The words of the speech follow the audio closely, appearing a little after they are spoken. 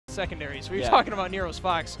secondaries. We were talking about Nero's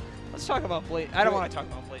Fox. Let's talk about Blade. I don't want to talk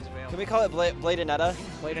about Blade's Veil. Can we call it Bladeonetta?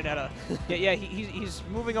 Bladeonetta. yeah, he's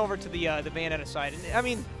moving over to the Bayonetta side. And I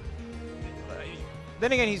mean,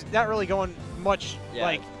 then again, he's not really going much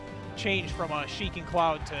like change from Sheik and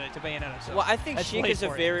Cloud to Bayonetta. So well, I think Sheik is a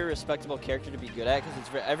very respectable character to be good at because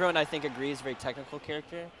it's everyone I think agrees very technical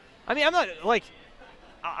character. I mean, I'm not like.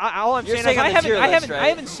 All I'm saying is I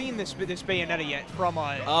haven't seen this Bayonetta yet from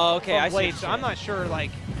from Blade, so I'm not sure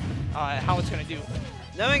like how it's gonna do.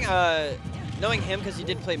 Knowing him because he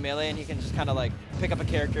did play melee and he can just kind of like pick up a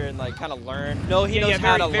character and like kind of learn. No, he knows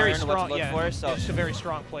how to learn what to look for. So just a very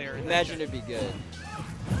strong player. Imagine it'd be good.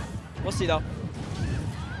 We'll see though.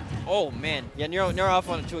 Oh man, yeah, Nero off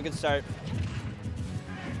to a good start.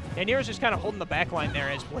 And Nero's just kind of holding the back line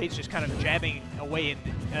there as Blade's just kind of jabbing away in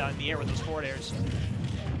the air with those forward airs.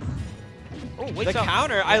 Oh, the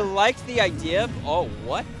counter, yeah. I liked the idea. Oh,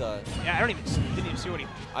 what the? Yeah, didn't even see what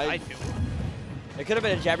I do. It could have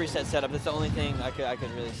been a jab reset setup. That's the only thing I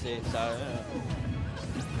could really see. So.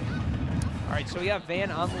 All right, so we have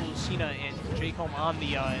Van on the Lucina and Jnkolm on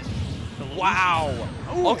the Luigi. Wow.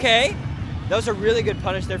 Ooh. Okay, that was a really good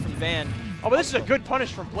punish there from Van. Oh, but this is a good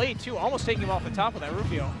punish from Blade too, almost taking him off the top of that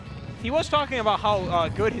Rufio. He was talking about how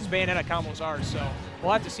good his Bayonetta combos are, so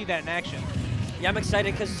we'll have to see that in action. Yeah, I'm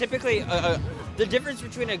excited because typically the difference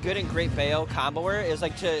between a good and great Bayo comboer is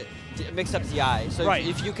like to mix up DI. So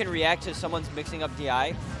if you can react to someone's mixing up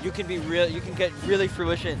DI, you can get really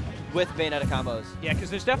fruition with Bayonetta combos. Yeah, because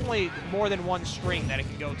there's definitely more than one string that it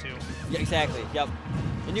can go to. Yeah, exactly. Yep.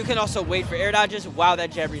 And you can also wait for air dodges. Wow,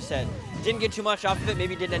 that jab reset. Didn't get too much off of it.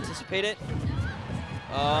 Maybe didn't anticipate it.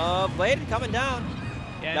 Blade coming down.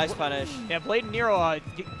 Yeah, nice punish. Yeah, Blade and Nero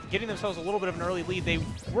getting themselves a little bit of an early lead. They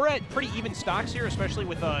were at pretty even stocks here, especially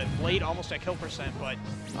with Blade almost at kill percent, but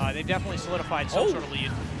they've definitely solidified some sort of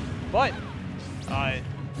lead. But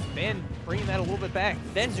Van bringing that a little bit back.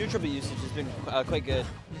 Van's neutral beat usage has been quite good.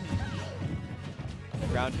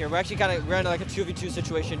 Around here, we're actually we're in like a 2v2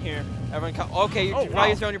 situation here. Everyone, okay, why are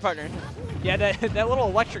you throwing your partner? Yeah, that little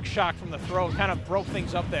electric shock from the throw kind of broke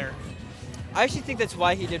things up there. I actually think that's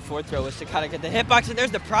why he did forward throw, was to kind of get the hitbox, and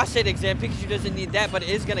there's the prostate exam. Pikachu doesn't need that, but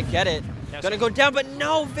is going to get it. Going to go down, but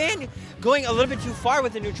no, Van going a little bit too far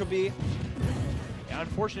with the neutral B. Yeah,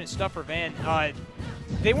 unfortunate stuff for Van.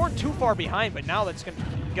 They weren't too far behind, but now that's going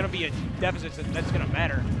to be a deficit that's going to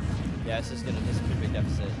matter. Yeah, this is a pretty big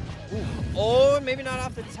deficit. Ooh. Oh, maybe not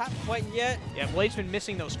off the top quite yet. Yeah, Blade's been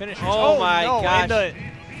missing those finishers. Oh my gosh.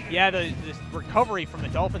 And the recovery from the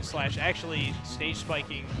Dolphin Slash actually stage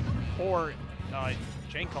spiking for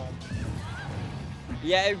Jnkolm.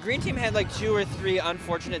 Yeah, if Green Team had like 2 or 3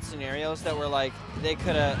 unfortunate scenarios that were like, they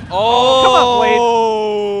could have... Oh, come on,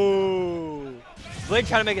 Blade! Blade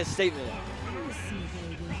trying to make a statement.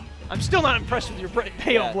 I'm still not impressed with your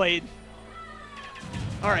Bayo Blade.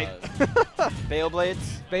 All right. Bayo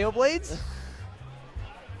Blades? Bayo Blades?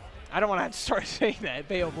 I don't want to have to start saying that.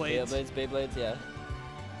 Bayo Blades. Bayo Blades, Beyblades, yeah.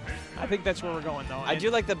 I think that's where we're going, though. I do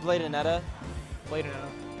like the Bladeonetta. Bladeonetta.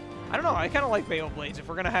 I don't know. I kind of like Bayo Blades if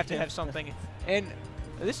we're going to have something. And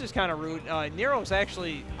this is kind of rude. Nero's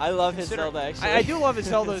actually... I love his Zelda, actually. I do love his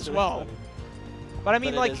Zelda as well. But I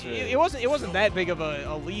mean, like, it wasn't that big of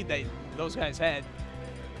a lead that those guys had.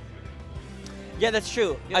 Yeah, that's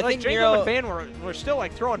true. Yeah, I think Nero and Van were still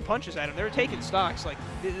like throwing punches at him. They were taking stocks. Like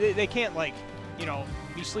they can't like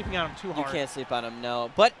be sleeping on him too hard. You can't sleep on him, no.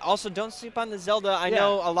 But also don't sleep on the Zelda. I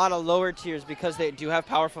know a lot of lower tiers because they do have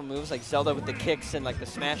powerful moves like Zelda with the kicks and like the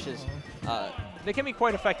smashes. They can be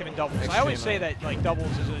quite effective in doubles. I always say that like doubles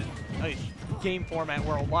is a game format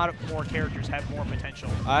where a lot of more characters have more potential.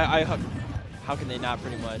 How can they not?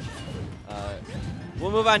 Pretty much. We'll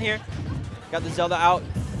move on here. Got the Zelda out.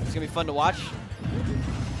 It's gonna be fun to watch.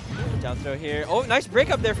 Down throw here. Oh, nice break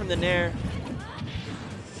up there from the Nair.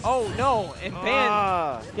 Oh no, and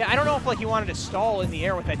Van. Yeah, I don't know if like he wanted to stall in the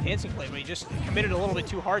air with that dancing blade, but he just committed a little bit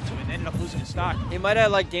too hard to it and ended up losing his stock. He might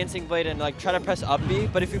have like dancing blade and like try to press up B,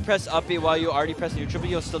 but if you press up B while you already press neutral B,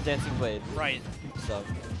 you'll still dancing blade. Right. So,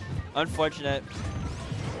 unfortunate.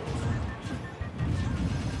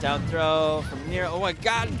 Down throw from Nero. Oh my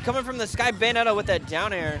God, coming from the sky, Bayonetta with that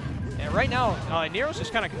down air. And right now, Nero's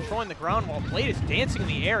just kind of controlling the ground while Blade is dancing in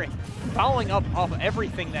the air and following up off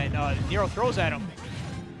everything that Nero throws at him.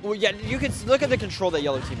 Well, yeah, you can look at the control that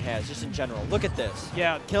Yellow Team has, just in general. Look at this.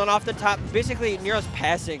 Yeah. Killing off the top. Basically, Nero's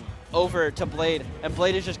passing over to Blade, and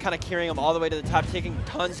Blade is just kind of carrying him all the way to the top, taking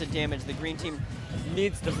tons of damage. The Green Team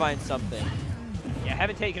needs to find something. Yeah,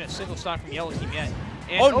 haven't taken a single stock from Yellow Team yet.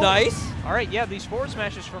 And, oh, nice. All right, yeah, these forward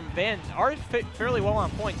smashes from Van are fairly well on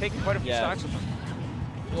point, taking quite a few stocks of them.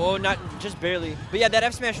 Oh, not just barely. But yeah, that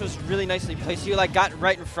F smash was really nicely placed. You like got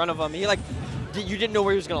right in front of him. He like, you didn't know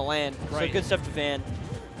where he was gonna land. Right. So good stuff to Van.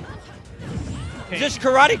 Okay. Just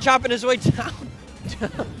karate chopping his way down.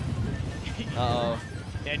 Uh-oh.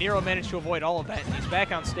 Yeah, Nero managed to avoid all of that, and he's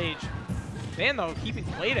back on stage. Van, though, keeping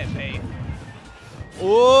Blade at bay.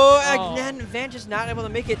 Oh, again, Van just not able to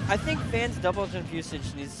make it. I think Van's double jump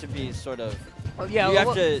usage needs to be sort of. Well, yeah, you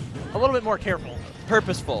have to a little bit more careful.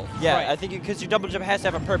 Purposeful. Yeah, right. I think because your double jump has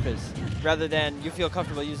to have a purpose, rather than you feel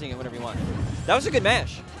comfortable using it whenever you want. That was a good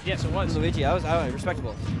mash. Yes, it was. Luigi, I was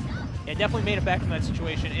respectable. Yeah, definitely made it back from that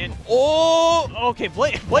situation. And okay,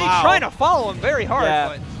 Blade Wow. trying to follow him very hard.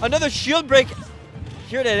 Yeah. But Another shield break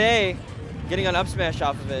here today, getting an up smash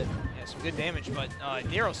off of it. yeah, some good damage. But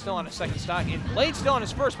Nero's still on his second stock, and Blade's still on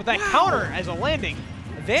his first. But that counter as a landing.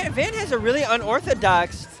 Van has a really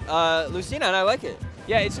unorthodox Lucina, and I like it.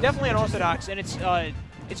 Yeah, it's definitely unorthodox, and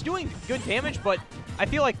it's doing good damage. But I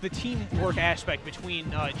feel like the teamwork aspect between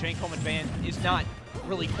Jnkolm and Van is not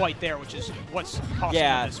really quite there, which is what's costing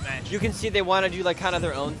them this match. You can see they want to do like kind of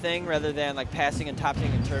their own thing rather than like passing and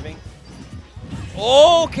topping and turving.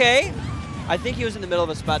 Okay. I think he was in the middle of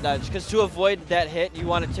a spot dodge because to avoid that hit, you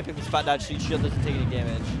want to typically spot dodge so your shield doesn't take any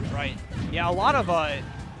damage. Right. Yeah, a lot of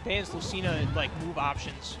Van's Lucina like move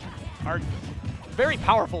options are very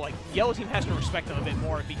powerful. Like Yellow Team has to respect them a bit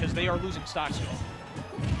more because they are losing stock still.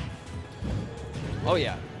 Oh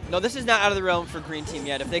yeah. No, this is not out of the realm for Green Team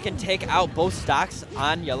yet. If they can take out both stocks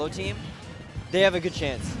on Yellow Team, they have a good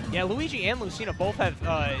chance. Yeah, Luigi and Lucina both have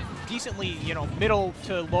decently, middle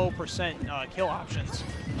to low percent kill options.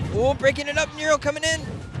 Oh, breaking it up, Nero coming in.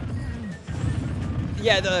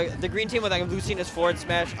 Yeah, the Green Team with like Lucina's forward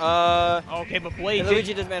smash. Okay, but Blade.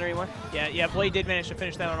 Luigi doesn't matter anymore. Yeah, Blade did manage to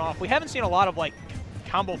finish that one off. We haven't seen a lot of like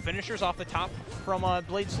combo finishers off the top from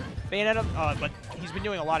Blade's Bayonetta, but he's been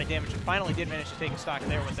doing a lot of damage and finally did manage to take a stock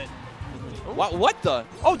there with it. What the?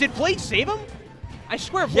 Oh, did Blade save him? I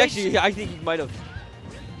swear Blade. Actually, I think he might have.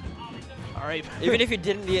 All right. Even if he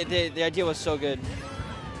didn't, the idea was so good.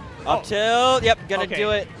 Up tilt. Yep, gonna do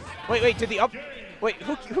it. Wait, did the up... Wait,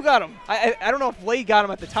 who got him? I don't know if Blade got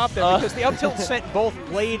him at the top there because the up tilt sent both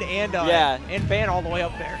Blade and Van all the way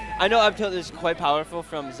up there. I know up tilt is quite powerful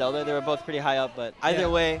from Zelda. They were both pretty high up, but either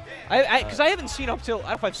way. Because I haven't seen up tilt. I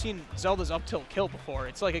don't know if I've seen Zelda's up tilt kill before.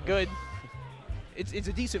 It's like a good... It's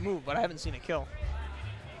a decent move, but I haven't seen it kill.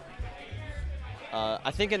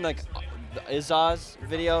 I think in like the Izza's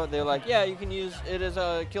video, they're like, yeah, you can use it as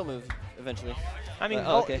a kill move eventually. I mean,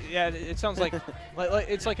 okay. Yeah, it sounds like,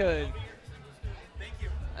 it's like a...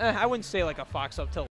 I wouldn't say like a Fox up tilt.